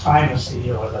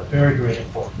primacy or the very great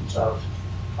importance of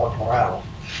morality,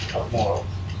 of morals.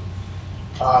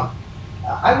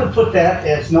 I would put that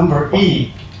as number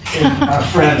E in our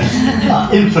friend's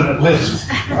infinite list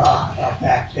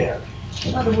back there.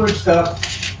 In other words,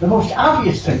 the most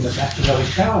obvious thing that Machiavelli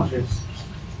challenges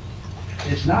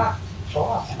is not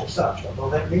philosophy as such, although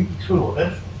that may be true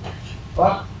eventually,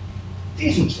 but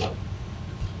decency,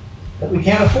 that we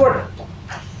can't afford it.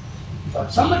 But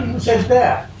somebody who says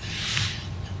that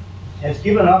has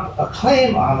given up a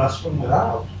claim on us from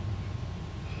without,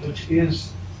 which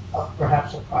is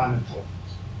perhaps of prime importance,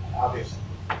 obviously.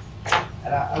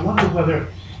 And I wonder whether,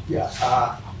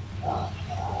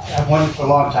 I've wondered for a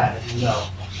long time, as you know,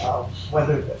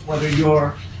 whether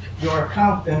your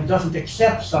account then doesn't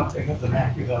accept something of the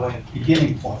Machiavellian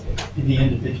beginning point in the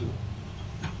individual.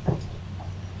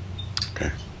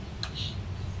 Okay.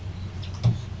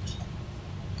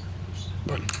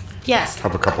 Yes.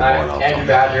 Have a couple more. Andrew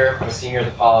Badger, I'm a senior at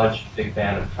the college, big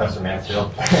fan of Professor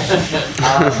Mansfield. I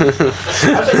was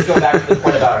like to go back to the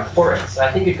point about importance.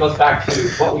 I think it goes back to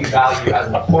what we value as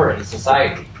important in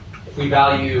society. If we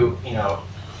value,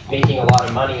 making a lot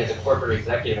of money as a corporate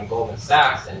executive in Goldman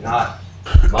Sachs and not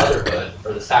motherhood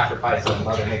or the sacrifice that a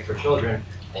mother makes for children,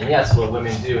 then yes, what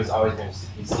women do is always going to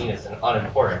be seen as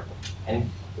unimportant. And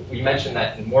we mentioned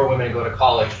that more women go to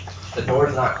college, the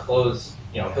door's not closed.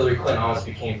 Hillary Clinton almost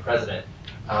became president,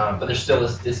 but there's still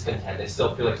this discontent. They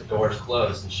still feel like the door is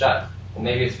closed and shut. And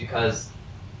maybe it's because,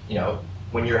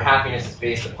 when your happiness is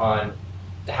based upon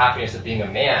the happiness of being a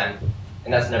man,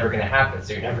 and that's never going to happen,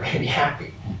 so you're never going to be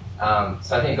happy.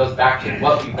 So I think it goes back to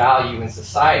what we value in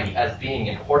society as being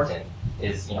important.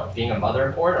 Is being a mother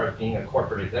important or being a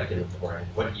corporate executive important?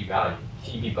 What do you value?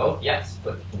 Can you be both? Yes,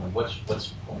 but what's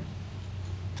important?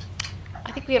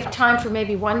 I think we have time for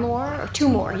maybe one more or two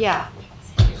more. Yeah.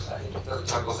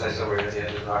 Tuckle says somewhere at the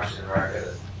end of democracy in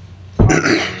America that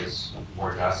democracy is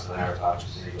more just than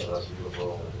aristocracy, but less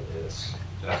beautiful than it is.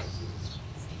 Justice is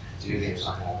duty or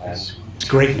something like that. It's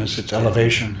greatness, it's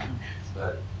elevation.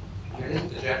 But isn't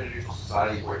the gender neutral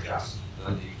society more just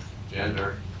than the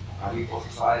gender unequal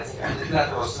society? And isn't that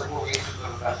the most simple reason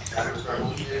of that feminist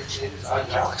revolution? It is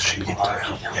unjust.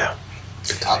 Yeah.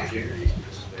 Opportunities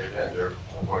because of their gender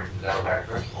according to the democratic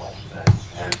principle.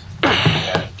 And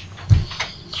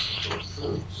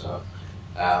true. So,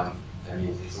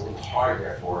 it's a little hard,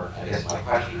 therefore. I guess my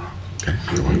question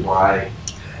is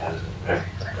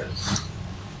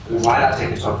why not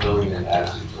take accountability and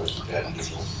attitude towards the gender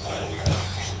neutral society?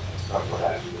 Structural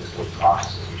attitude is towards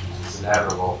democracy, which is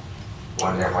inevitable.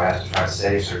 One therefore has to try to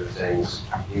say certain things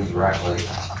indirectly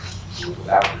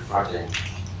without confronting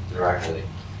directly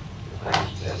the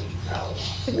gender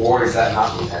neutrality. Or is that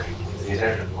not the intention? The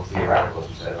intention was theoretical, as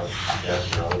you said,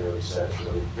 earlier, we said, it's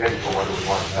really critical whether we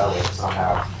want to know that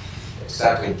somehow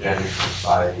accepting gender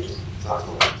society is not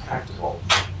only a practical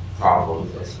problem,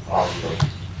 it's a problem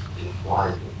of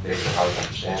wanting to make it hard to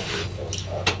understand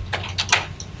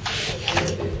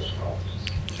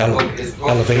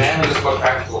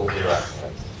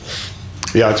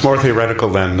Yeah, it's more theoretical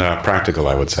than practical,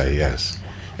 I would say, yes.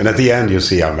 And at the end, you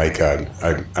see I make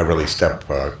I really step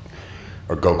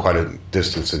or go quite a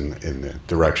distance in the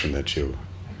direction that you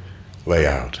lay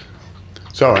out.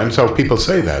 So people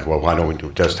say that, well, why don't we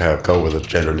just go with a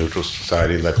gender-neutral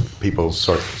society and let people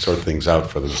sort things out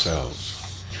for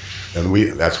themselves? And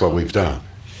that's what we've done,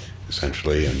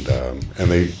 essentially. And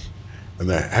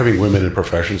having women in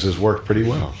professions has worked pretty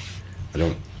well. I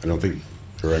don't think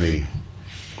there are any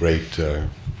great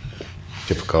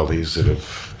difficulties that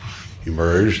have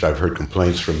emerged. I've heard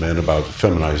complaints from men about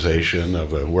feminization of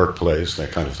the workplace,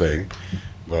 that kind of thing.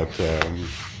 But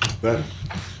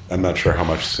I'm not sure how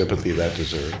much sympathy that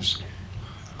deserves.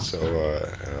 So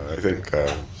I think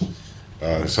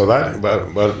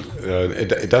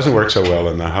it doesn't work so well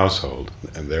in the household,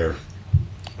 and there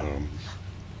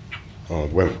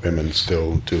women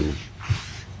still do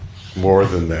more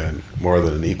than an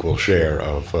equal share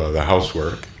of the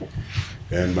housework,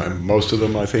 and most of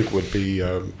them, I think, would be.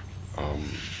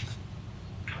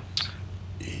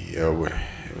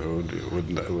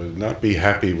 Would not be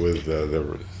happy with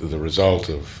the result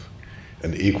of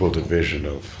an equal division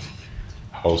of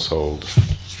household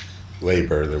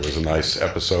labor. There was a nice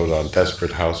episode on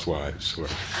Desperate Housewives where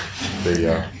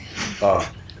the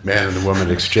man and the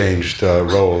woman exchanged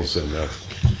roles, and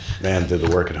man did the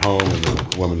work at home, and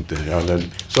the woman did. And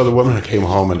then, so the woman came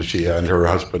home, and she and her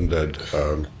husband had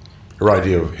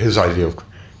his idea of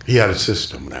he had a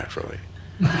system naturally,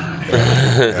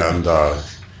 and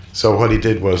so what he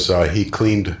did was he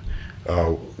cleaned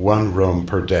 1 room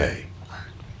per day.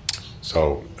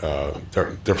 So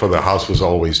therefore the house was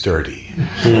always dirty.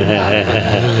 That's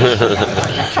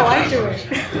how I do it.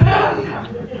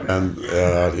 And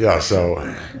yeah, so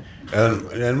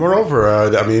and moreover,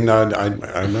 I mean,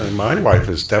 my wife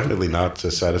is definitely not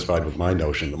satisfied with my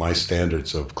notion, my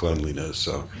standards of cleanliness.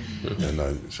 So,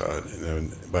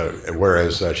 but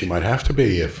whereas she might have to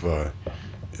be if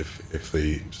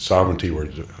the sovereignty were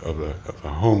of the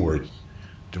home were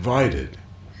divided.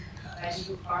 I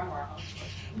do far more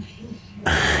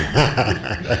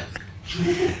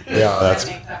Yeah,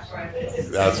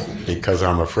 that's because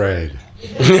I'm afraid.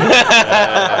 So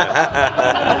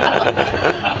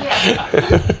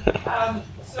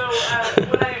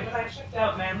when I checked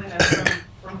out Manliness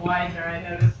from Widener, I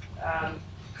noticed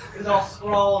it was all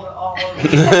scrawled all over.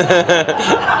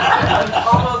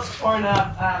 Almost torn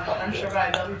up. I'm sure by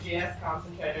a WGS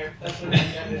concentrator. That's what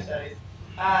in gender studies.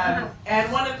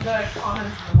 And one of the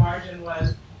comments in the margin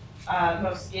was.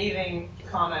 Most scathing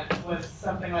comment was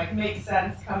something like, makes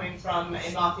sense coming from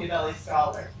a Machiavelli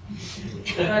scholar.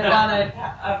 So I thought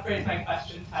I'd phrase my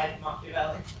question tied to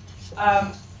Machiavelli.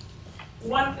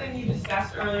 One thing you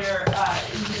discussed earlier is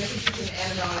the difference between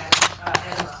animo and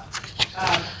anima.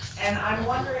 And I'm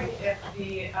wondering if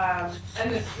the,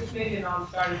 and this may be a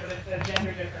non-starter, but if the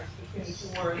gender difference between the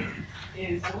 2 words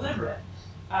is deliberate.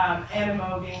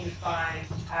 Animo being defined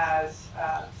as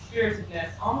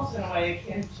spiritedness, almost in a way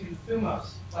akin to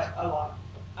Thumos, like a lot,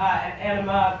 and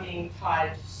anima being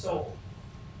tied to soul.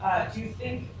 Do you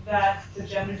think that the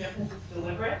gender difference is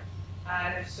deliberate?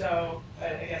 And if so, I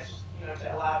guess just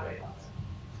to elaborate on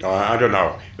it. I don't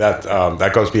know.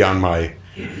 That goes beyond my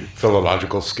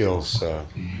philological skills,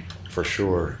 for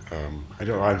sure.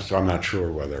 I'm not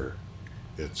sure whether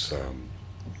it's.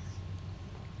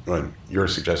 When you're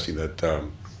suggesting that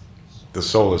the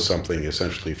soul is something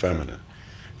essentially feminine,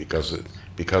 because it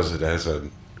has a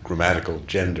grammatical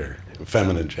gender, a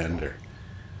feminine gender.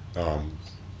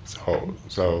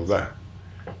 So that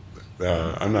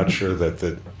I'm not sure that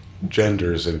the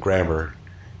genders in grammar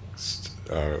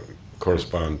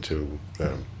correspond to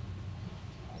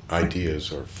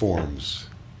ideas or forms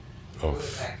of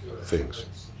things.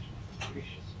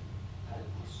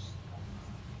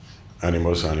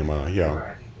 Animus, anima,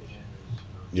 yeah.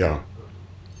 Yeah,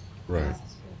 right.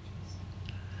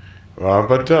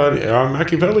 But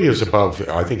Machiavelli is above,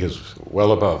 I think is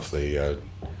well above the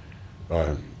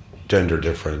gender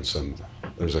difference, and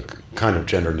there's a kind of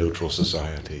gender-neutral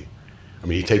society. I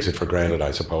mean, he takes it for granted,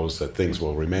 I suppose, that things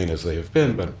will remain as they have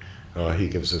been, but he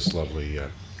gives this lovely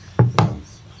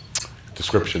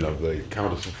description of the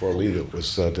Countess of Forlì that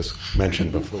was just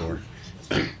mentioned before.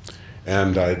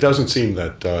 And it doesn't seem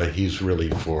that he's really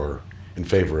in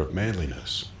favor of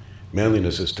manliness.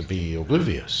 Manliness is to be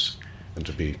oblivious and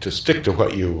to stick to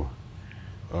what you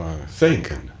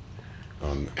think and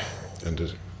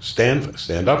to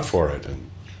stand up for it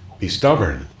and be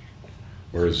stubborn.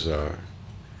 Whereas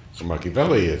for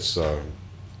Machiavelli, it's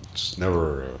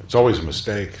always a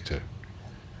mistake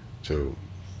to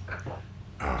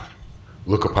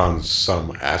look upon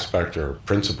some aspect or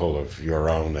principle of your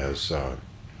own as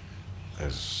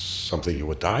something you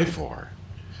would die for,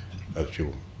 that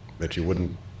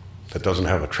doesn't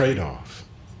have a trade-off.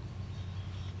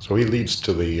 So he leads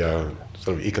to the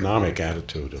sort of economic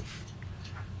attitude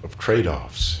of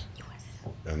trade-offs,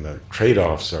 and the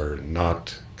trade-offs are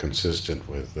not consistent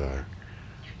with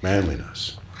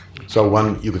manliness. So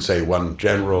you could say one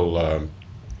general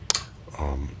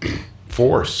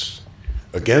force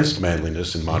against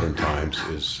manliness in modern times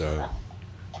is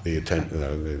the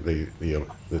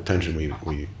attention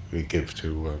we give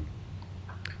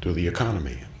to the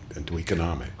economy and to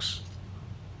economics,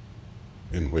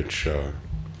 in which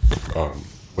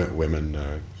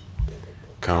women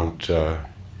count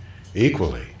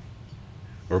equally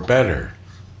or better,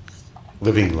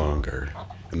 living longer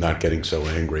and not getting so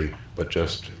angry, but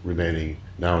just remaining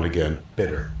now and again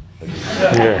bitter.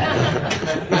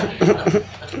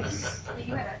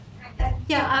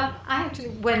 Yeah, I actually,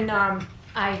 when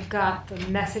I got the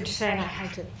message saying I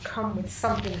had to come with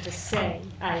something to say,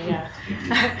 I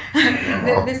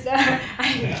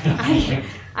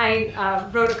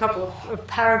wrote a couple of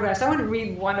paragraphs. I want to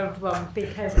read one of them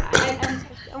because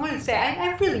I want to say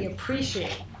I really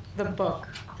appreciate the book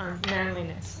on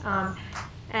manliness.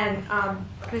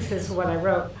 This is what I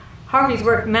wrote. Harvey's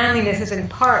work, Manliness, is in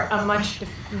part a much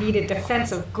needed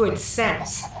defense of good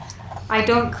sense. I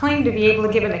don't claim to be able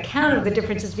to give an account of the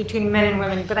differences between men and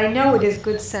women, but I know it is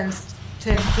good sense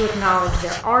to acknowledge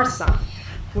there are some.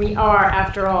 We are,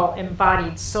 after all,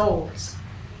 embodied souls.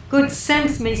 Good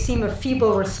sense may seem a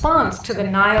feeble response to the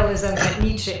nihilism that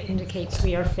Nietzsche indicates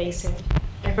we are facing.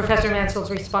 And Professor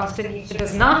Mansfield's response to Nietzsche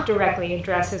does not directly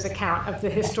address his account of the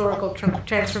historical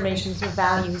transformations of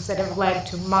values that have led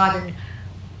to modern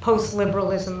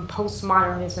post-liberalism,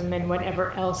 postmodernism, and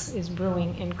whatever else is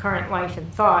brewing in current life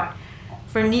and thought.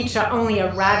 For Nietzsche, only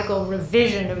a radical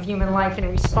revision of human life in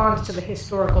response to the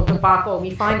historical debacle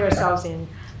we find ourselves in,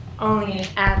 only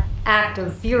an act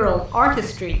of virile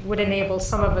artistry would enable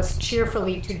some of us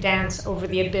cheerfully to dance over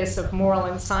the abyss of moral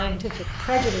and scientific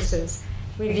prejudices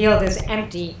revealed as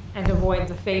empty and avoid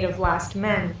the fate of last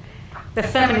men. The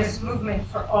feminist movement,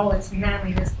 for all its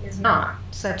manliness, is not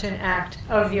such an act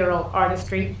of virile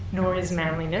artistry, nor is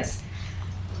manliness.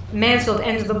 Mansfield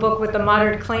ends the book with the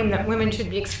moderate claim that women should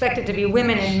be expected to be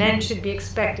women and men should be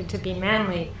expected to be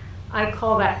manly. I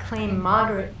call that claim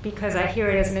moderate because I hear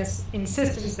it as an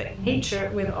insistence that nature,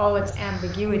 with all its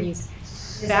ambiguities,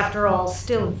 is after all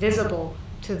still visible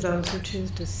to those who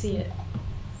choose to see it.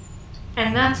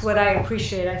 And that's what I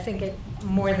appreciate. I think it,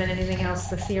 more than anything else,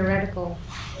 the theoretical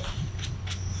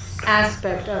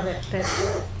aspect of it, that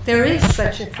there is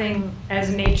such a thing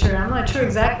as nature. I'm not sure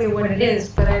exactly what it is,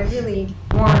 but I really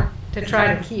want to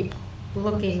try to keep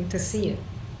looking to see it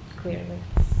clearly.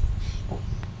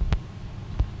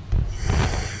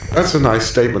 That's a nice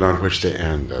statement on which to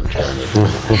end. I'm trying to.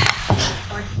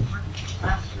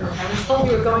 I was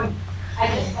told you were going. I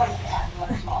just wanted to add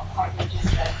one small part, which is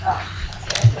that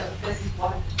so this is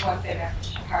one thing that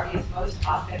Harvey is most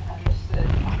often understood,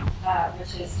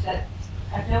 which is that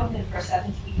I've known him for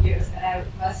 17 years, and I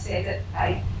must say that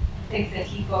I think that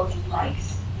he both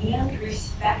likes and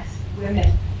respects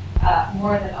women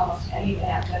more than almost any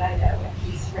man that I know, and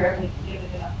he's rarely given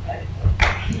enough credit for.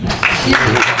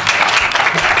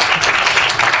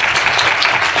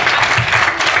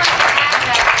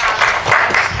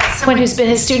 Someone who's been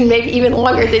his student maybe even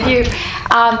longer than you,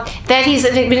 that he's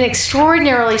been an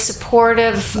extraordinarily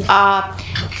supportive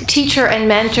teacher and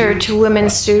mentor to women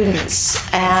students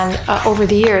and over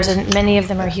the years, and many of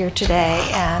them are here today,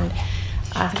 and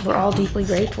I think we're all deeply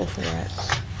grateful for it.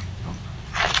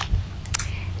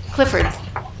 Clifford.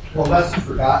 Well, Leslie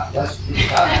forgot. Leslie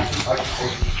forgot. I'm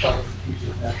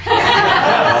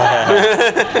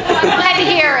glad to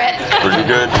hear it. Pretty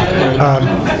good.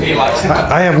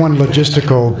 I have one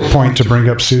logistical point to bring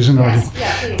up, Susan. Yes,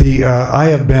 I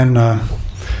have been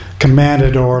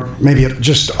commanded, or maybe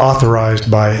just authorized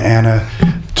by Anna,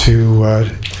 to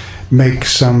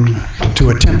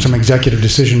attempt some executive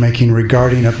decision making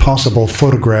regarding a possible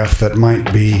photograph that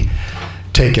might be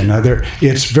taken.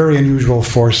 It's very unusual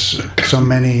for so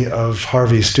many of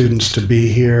Harvey's students to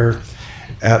be here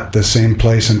at the same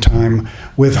place and time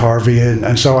with Harvey,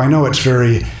 and so I know it's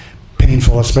very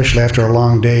painful, especially after a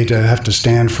long day, to have to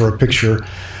stand for a picture.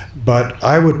 But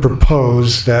I would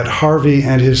propose that Harvey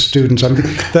and his students,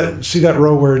 see that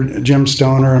row where Jim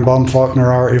Stoner and Baum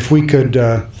Faulkner are, if we could,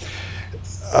 others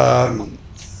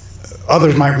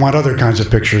might want other kinds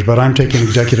of pictures, but I'm taking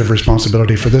executive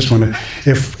responsibility for this one.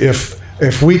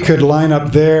 If we could line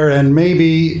up there, and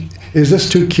maybe, is this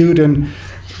too cute in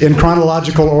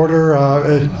chronological order?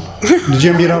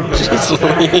 Jim, you don't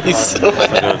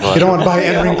want by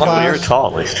entering class? You're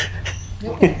tall.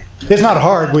 It's not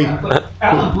hard.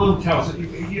 Alan Bloom tells it.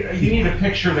 You need a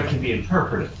picture that can be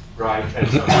interpreted, right? And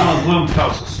so Alan Bloom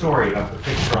tells a story of the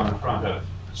picture on the front of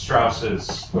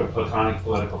Strauss's Platonic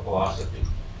Political Philosophy,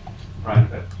 right?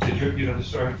 Did you know the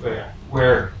story?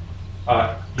 Where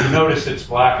you notice it's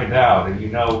blackened out, and you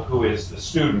know who is the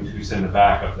student who's in the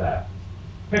back of that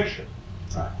picture,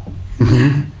 right?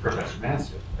 Professor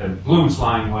Mansfield. And Bloom's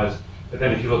line was, but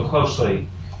then if you look closely,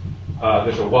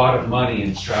 there's a wad of money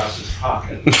in Strauss's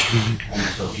pocket, and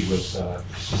so he was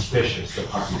suspicious that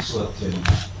Harvey slipped in.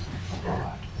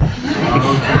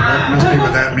 That must be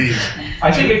what that means.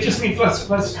 I think it just means let's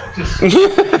just.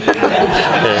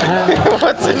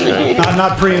 What's it mean?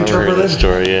 Not pre-interpreted.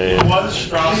 Story, yeah. Was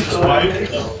Strauss's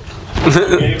wife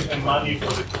who gave him money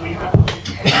for the cleanup?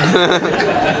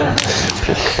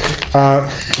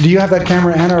 Do you have that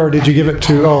camera, Anna, or did you give it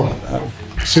to?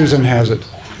 Susan has it.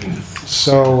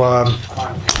 So,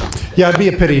 yeah, it'd be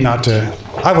a pity not to.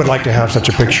 I would like to have such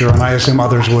a picture, and I assume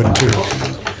others would too.